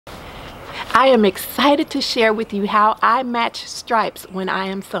I am excited to share with you how I match stripes when I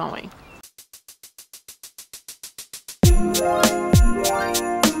am sewing.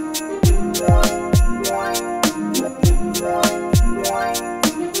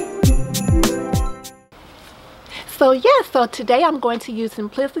 So today I'm going to use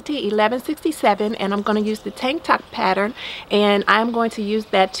Simplicity 1167, and I'm going to use the tank top pattern, and I'm going to use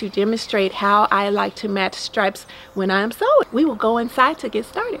that to demonstrate how I like to match stripes when I'm sewing. We will go inside to get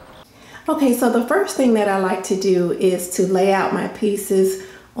started. Okay, so the first thing that I like to do is to lay out my pieces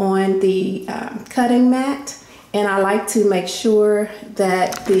on the cutting mat, and I like to make sure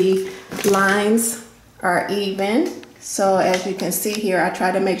that the lines are even. So as you can see here, I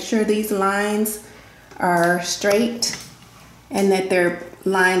try to make sure these lines are straight and that they're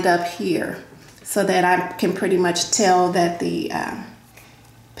lined up here so that I can pretty much tell that the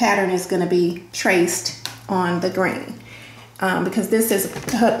pattern is going to be traced on the grain. Because this is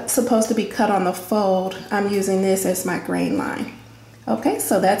supposed to be cut on the fold, I'm using this as my grain line. Okay,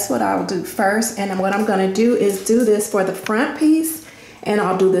 so that's what I'll do first, and what I'm going to do is do this for the front piece, and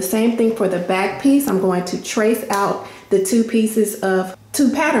I'll do the same thing for the back piece. I'm going to trace out the two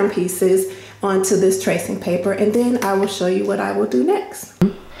pattern pieces onto this tracing paper, and then I will show you what I will do next.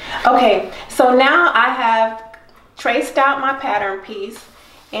 Okay, so now I have traced out my pattern piece,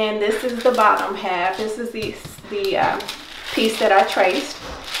 and this is the bottom half. This is the piece that I traced.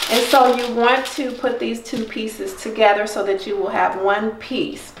 And so you want to put these two pieces together so that you will have one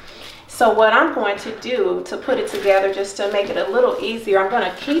piece. So what I'm going to do to put it together, just to make it a little easier, I'm going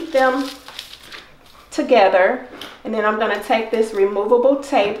to keep them together, and then I'm going to take this removable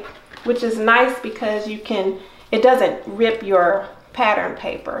tape, which is nice because it doesn't rip your pattern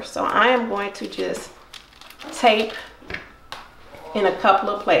paper. So I am going to just tape in a couple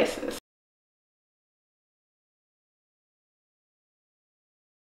of places.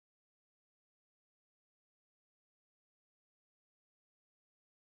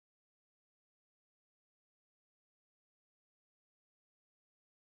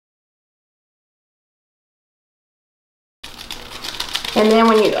 And then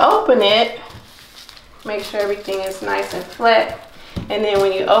when you open it, make sure everything is nice and flat. And then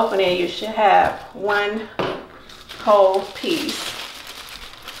when you open it, you should have one whole piece.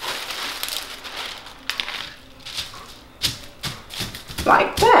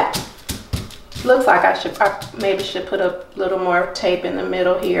 Like that. Looks like I maybe should put a little more tape in the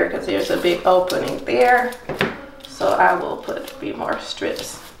middle here because there's a big opening there. So I will put a few more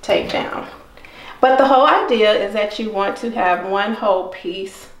strips taped down. But the whole idea is that you want to have one whole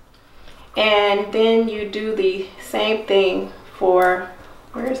piece, and then you do the same thing for,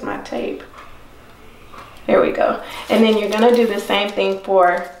 where's my tape? Here we go. And then you're gonna do the same thing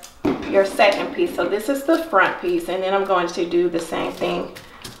for your second piece. So this is the front piece, and then I'm going to do the same thing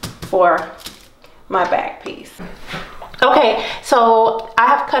for my back piece. Okay, so I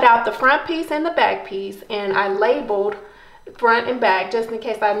have cut out the front piece and the back piece, and I labeled front and back just in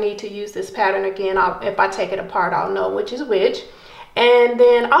case I need to use this pattern again. If I take it apart, I'll know which is which. And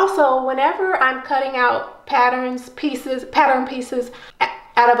then also, whenever I'm cutting out pattern pieces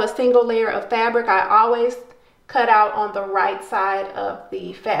out of a single layer of fabric, I always cut out on the right side of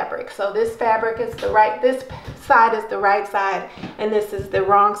the fabric. So this fabric is this side is the right side, and this is the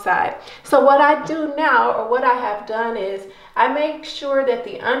wrong side. So what I do now, or what I have done, is I make sure that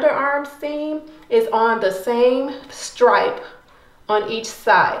the underarm seam is on the same stripe on each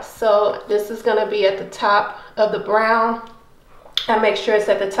side. So this is going to be at the top of the brown. I make sure it's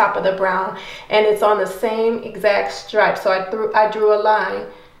at the top of the brown, and it's on the same exact stripe. So I drew a line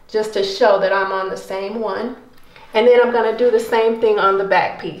just to show that I'm on the same one. And then I'm going to do the same thing on the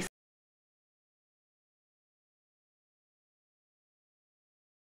back piece.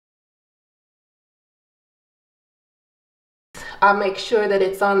 I'll make sure that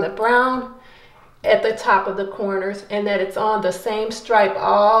it's on the brown at the top of the corners, and that it's on the same stripe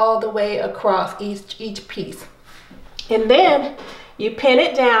all the way across each piece. And then you pin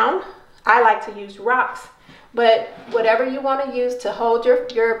it down. I like to use rocks, but whatever you want to use to hold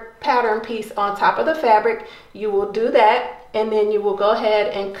your pattern piece on top of the fabric, you will do that, and then you will go ahead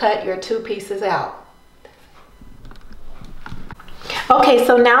and cut your two pieces out. Okay,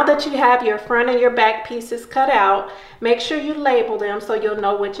 so now that you have your front and your back pieces cut out, make sure you label them so you'll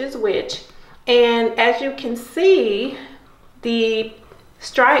know which is which. And as you can see, the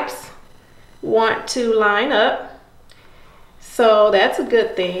stripes want to line up, so that's a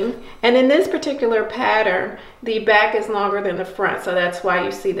good thing. And in this particular pattern, the back is longer than the front, so that's why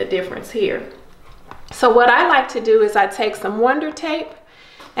you see the difference here. So what I like to do is I take some Wonder Tape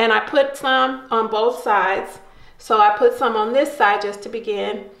and I put some on both sides. So I put some on this side just to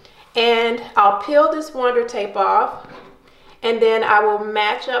begin, And I'll peel this Wonder Tape off, and then I will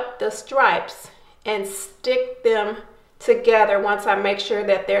match up the stripes and stick them together once I make sure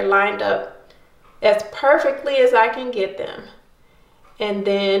that they're lined up as perfectly as I can get them. And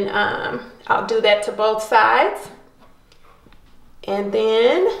then I'll do that to both sides, and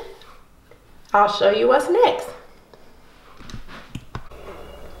then I'll show you what's next.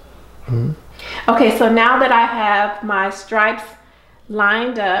 Okay, so now that I have my stripes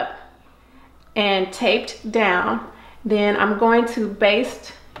lined up and taped down, then I'm going to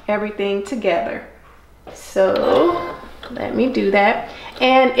baste everything together. So let me do that.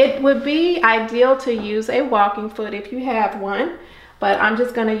 And it would be ideal to use a walking foot if you have one, but I'm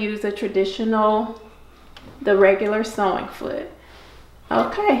just going to use the regular sewing foot.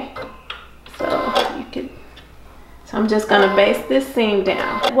 Okay, so I'm just going to baste this seam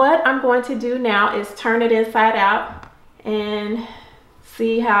down. What I'm going to do now is turn it inside out and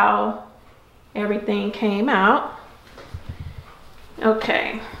see how everything came out.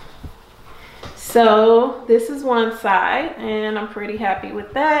 Okay, so this is one side and I'm pretty happy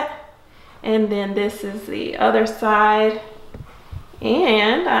with that. And then this is the other side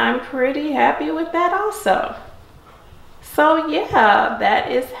and I'm pretty happy with that also. So yeah,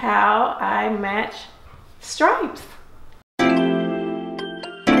 that is how I match stripes.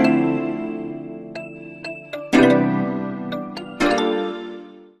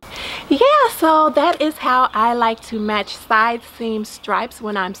 Yeah, so that is how I like to match side seam stripes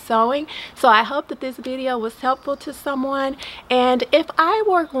when I'm sewing. So I hope that this video was helpful to someone. And if I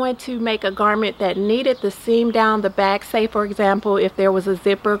were going to make a garment that needed the seam down the back, say for example if there was a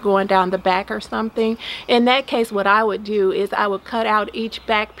zipper going down the back or something, in that case what I would do is I would cut out each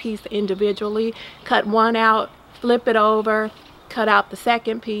back piece individually, cut one out, flip it over, cut out the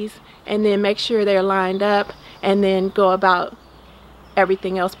second piece, and then make sure they're lined up, and then go about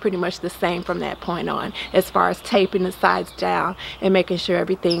everything else pretty much the same from that point on, as far as taping the sides down and making sure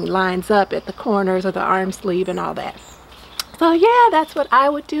everything lines up at the corners of the arm sleeve and all that. So yeah, that's what I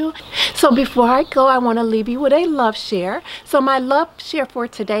would do. So before I go, I want to leave you with a love share. So my love share for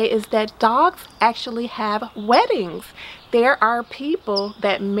today is that dogs actually have weddings. There are people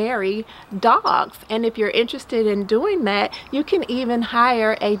that marry dogs, and if you're interested in doing that, you can even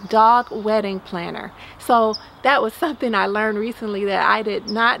hire a dog wedding planner. So that was something I learned recently that I did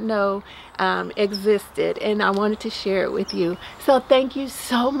not know existed, and I wanted to share it with you. So thank you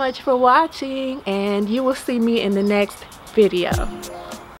so much for watching, and you will see me in the next video.